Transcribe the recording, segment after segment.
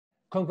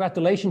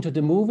congratulations to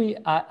the movie.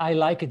 I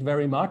like it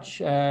very much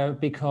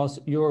because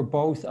you're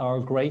both are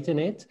great in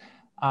it.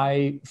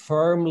 I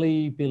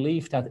firmly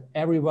believe that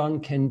everyone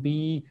can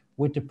be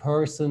with the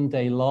person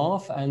they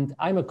love, and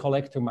I'm a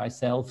collector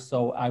myself,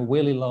 so I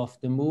really love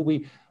the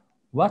movie.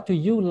 What do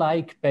you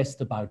like best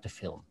about the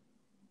film?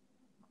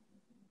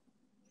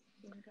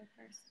 You want to go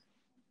first?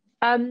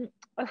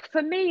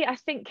 For me, I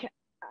think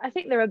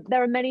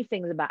there are many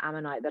things about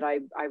Ammonite that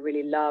I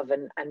really love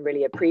and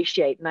really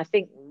appreciate. And I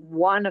think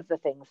one of the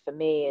things for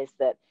me is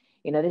that,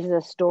 you know, this is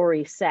a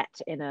story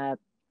set in a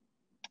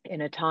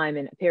time,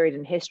 in a period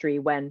in history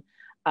when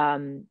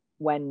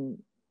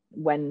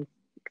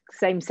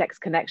same-sex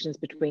connections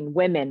between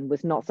women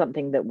was not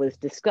something that was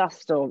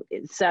discussed, or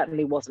it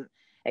certainly wasn't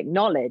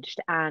acknowledged.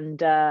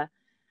 And I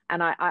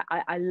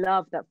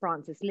love that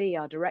Francis Lee,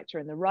 our director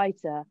and the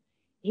writer,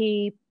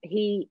 he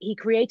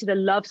created a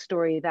love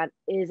story that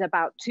is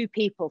about two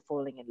people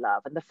falling in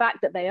love, and the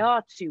fact that they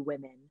are two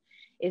women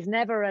is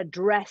never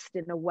addressed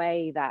in a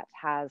way that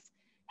has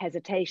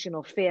hesitation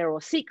or fear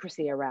or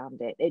secrecy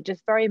around it. It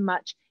just very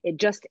much, it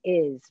just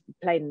is,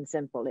 plain and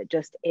simple. It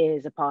just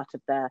is a part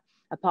of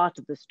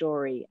the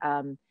story,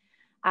 and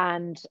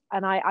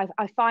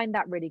I find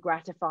that really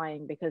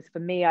gratifying, because for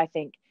me, I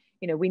think,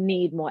 you know, we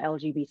need more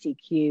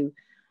LGBTQ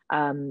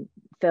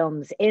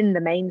films in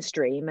the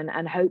mainstream,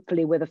 and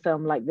hopefully with a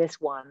film like this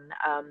one,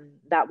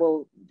 that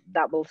will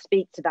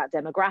speak to that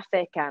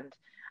demographic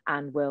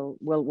and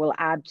will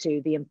add to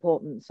the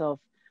importance of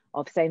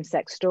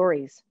same-sex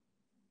stories.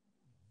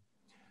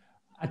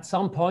 At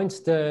some points,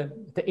 the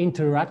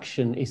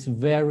interaction is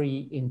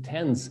very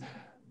intense.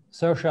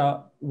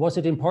 Saoirse, was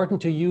it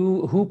important to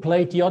you who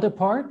played the other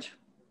part?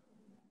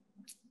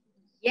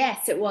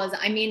 Yes, it was.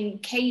 I mean,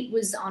 Kate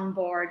was on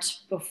board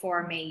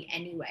before me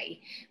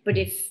anyway, but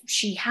if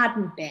she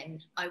hadn't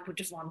been, I would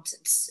have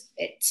wanted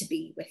it to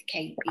be with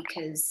Kate,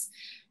 because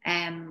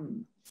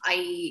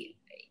I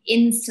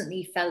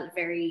instantly felt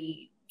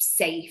very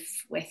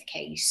safe with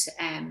Kate.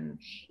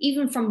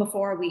 Even from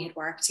before we had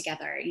worked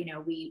together, you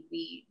know,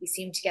 we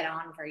seemed to get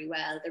on very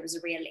well. There was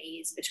a real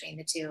ease between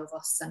the two of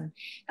us, and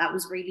that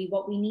was really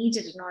what we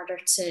needed in order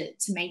to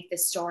make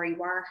this story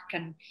work.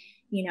 And,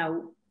 you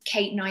know,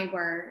 Kate and I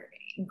were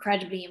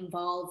incredibly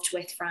involved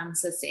with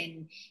Francis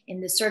in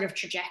the sort of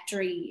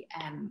trajectory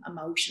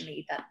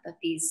emotionally that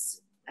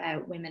these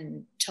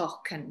women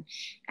took, and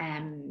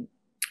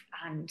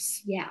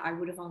yeah, I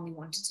would have only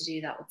wanted to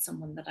do that with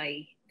someone that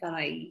I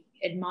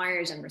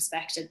admired and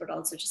respected, but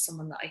also just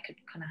someone that I could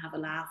kind of have a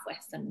laugh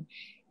with and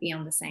be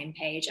on the same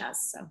page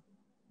as. So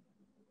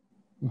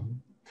mm-hmm.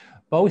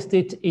 Both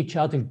did each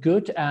other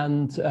good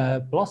and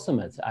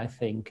blossomed, I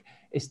think.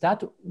 Is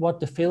that what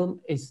the film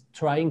is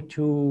trying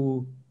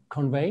to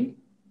convey?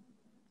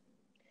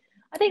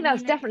 I think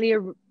that's definitely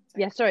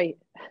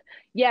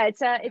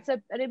it's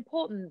an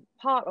important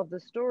part of the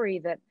story,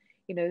 that,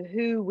 you know,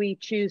 who we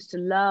choose to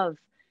love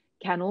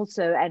can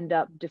also end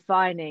up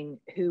defining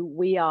who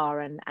we are,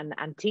 and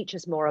teach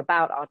us more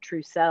about our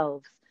true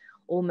selves,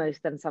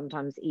 almost, than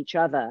sometimes each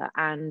other.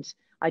 And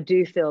I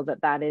do feel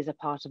that that is a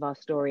part of our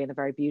story, and a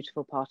very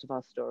beautiful part of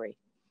our story.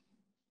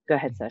 Go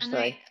ahead, Saoirse,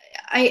 sorry.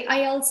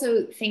 I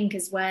also think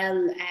as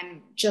well,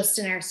 just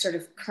in our sort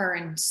of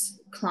current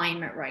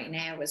climate right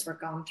now, as we're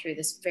going through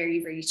this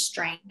very, very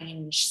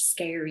strange,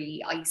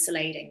 scary,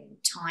 isolating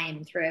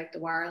time throughout the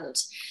world,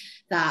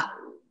 that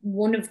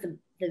one of the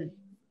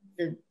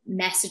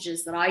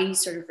messages that I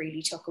sort of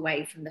really took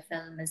away from the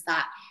film is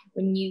that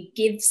when you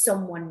give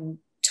someone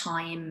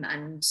time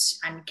and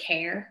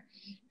care,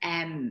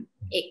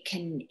 it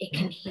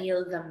can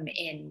heal them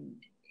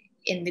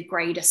in the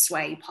greatest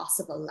way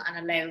possible, and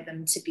allow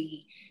them to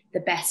be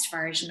the best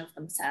version of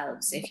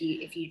themselves if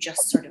you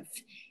just sort of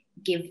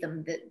give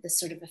them the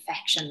sort of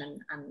affection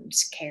and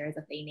care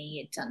that they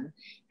need.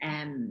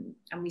 And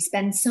we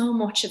spend so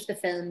much of the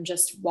film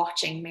just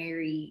watching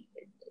Mary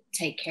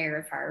take care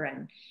of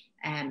her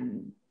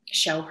and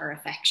show her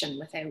affection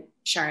without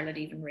Charlotte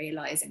even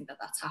realizing that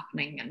that's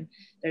happening. And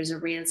there's a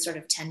real sort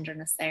of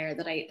tenderness there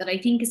that I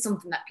think is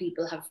something that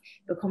people have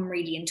become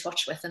really in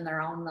touch with in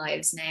their own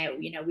lives now.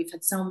 You know, we've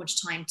had so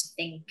much time to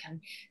think and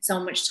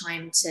so much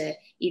time to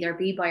either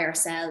be by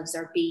ourselves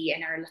or be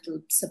in our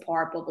little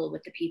support bubble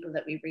with the people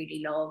that we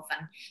really love.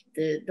 And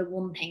the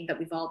one thing that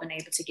we've all been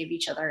able to give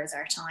each other is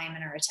our time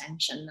and our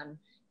attention.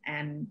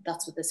 And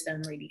that's what this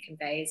film really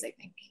conveys, I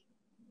think.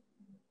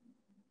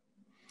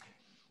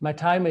 My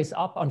time is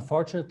up,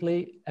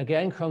 unfortunately.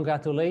 Again,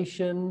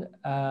 congratulations.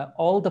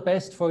 All the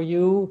best for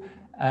you.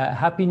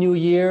 Happy New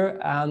Year.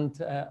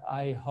 And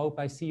I hope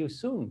I see you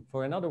soon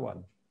for another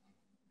one.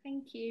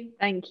 Thank you.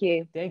 Thank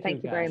you.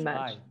 Thank you very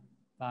much.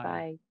 Bye. Bye.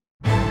 Bye.